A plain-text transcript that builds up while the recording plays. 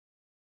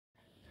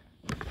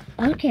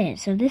Okay,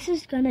 so this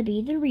is gonna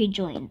be the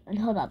rejoin. And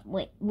hold up,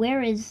 wait,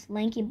 where's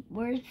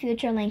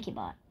future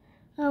LankyBot?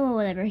 Oh, well,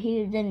 whatever,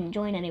 he didn't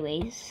join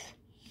anyways.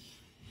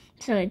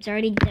 So it's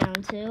already down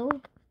to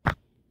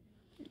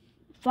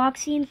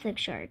Foxy and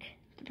Flickshark.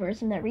 The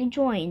person that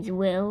rejoins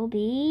will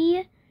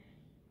be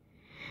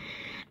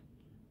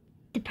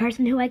the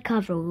person who I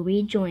cover will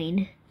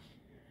rejoin.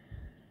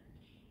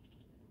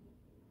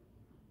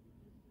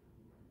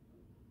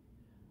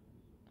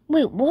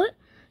 Wait, what?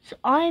 So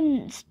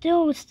I'm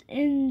still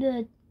in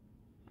the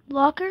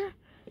locker?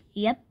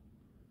 Yep.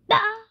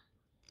 Ah!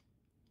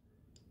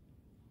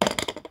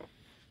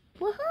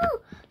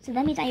 Woohoo! So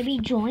that means I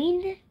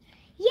rejoined?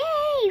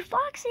 Yay!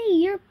 Foxy,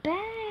 you're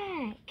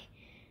back!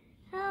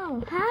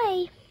 Oh,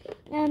 hi.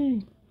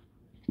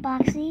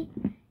 Foxy.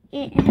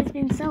 It has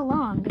been so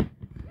long.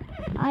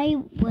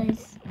 I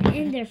was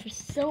in there for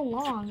so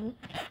long,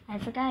 I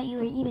forgot you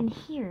were even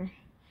here.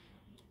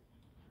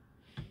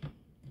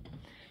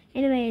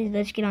 Anyways,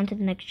 let's get on to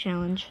the next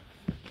challenge.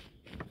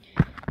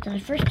 So the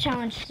first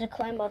challenge is to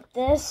climb up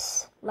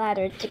this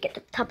ladder to get to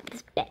the top of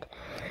this bed.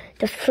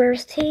 The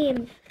first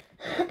team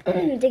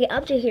to get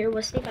up to here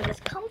will sleep on this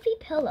comfy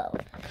pillow.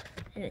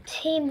 And the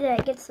team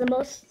that gets the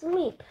most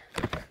sleep,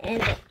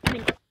 the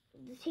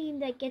team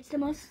that gets the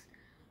most,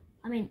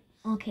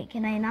 okay,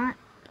 can I not?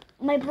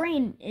 My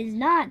brain is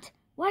not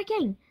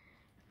working.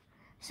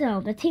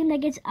 So the team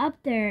that gets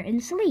up there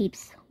and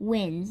sleeps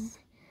wins.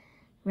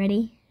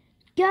 Ready?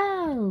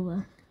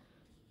 Go!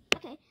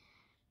 Okay.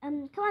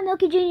 Come on,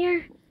 Milky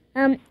Jr.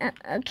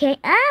 Okay.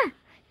 Ah!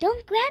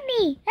 Don't grab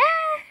me!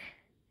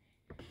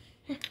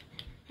 Ah!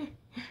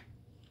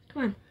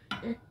 Come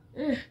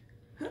on.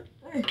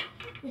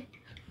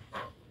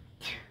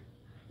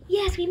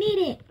 Yes, we made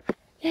it!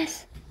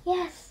 Yes,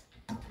 yes!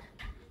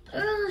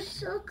 Oh,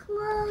 so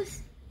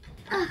close!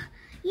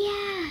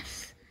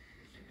 Yes!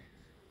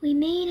 We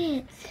made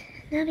it!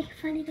 Now we can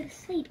finally go to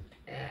sleep.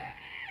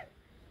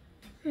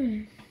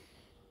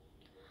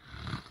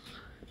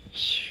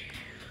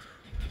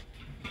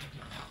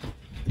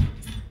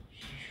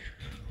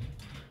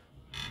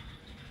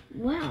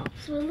 Wow,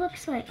 so it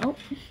looks like, oh,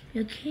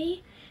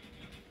 okay.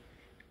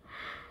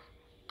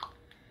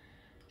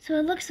 So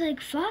it looks like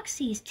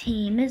Foxy's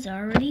team is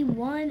already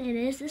won and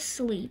is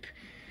asleep.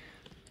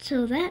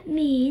 So that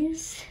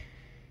means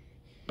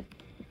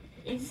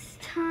it's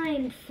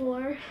time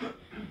for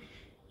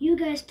you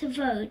guys to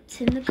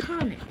vote in the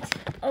comments.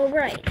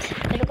 Alright,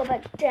 I'm gonna go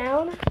back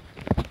down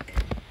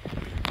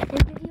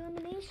and give you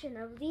elimination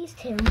of these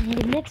two. And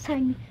the next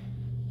time,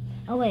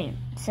 oh wait,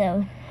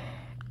 so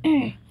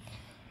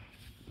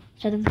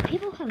so the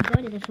people who have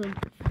voted this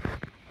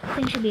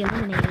thing should be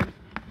eliminated.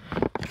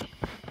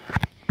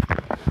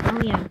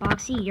 Oh yeah,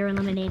 Boxy, you're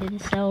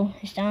eliminated, so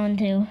it's down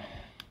to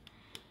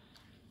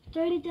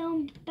 30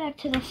 down back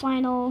to the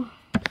final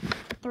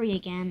 3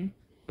 again.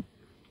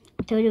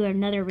 To do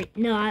another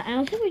no, I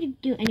don't think we can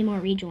do any more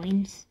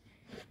rejoins.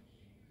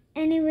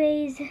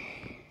 Anyways,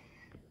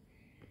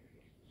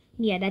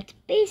 yeah, that's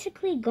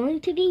basically going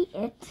to be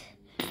it.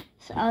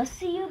 So I'll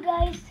see you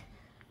guys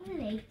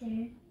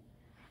later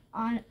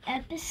on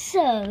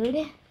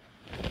episode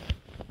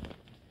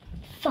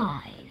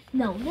 5.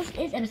 No, this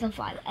is episode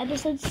 5.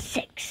 Episode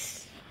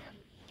 6.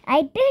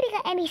 I barely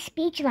got any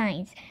speech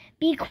lines.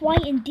 Be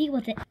quiet and deal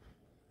with it.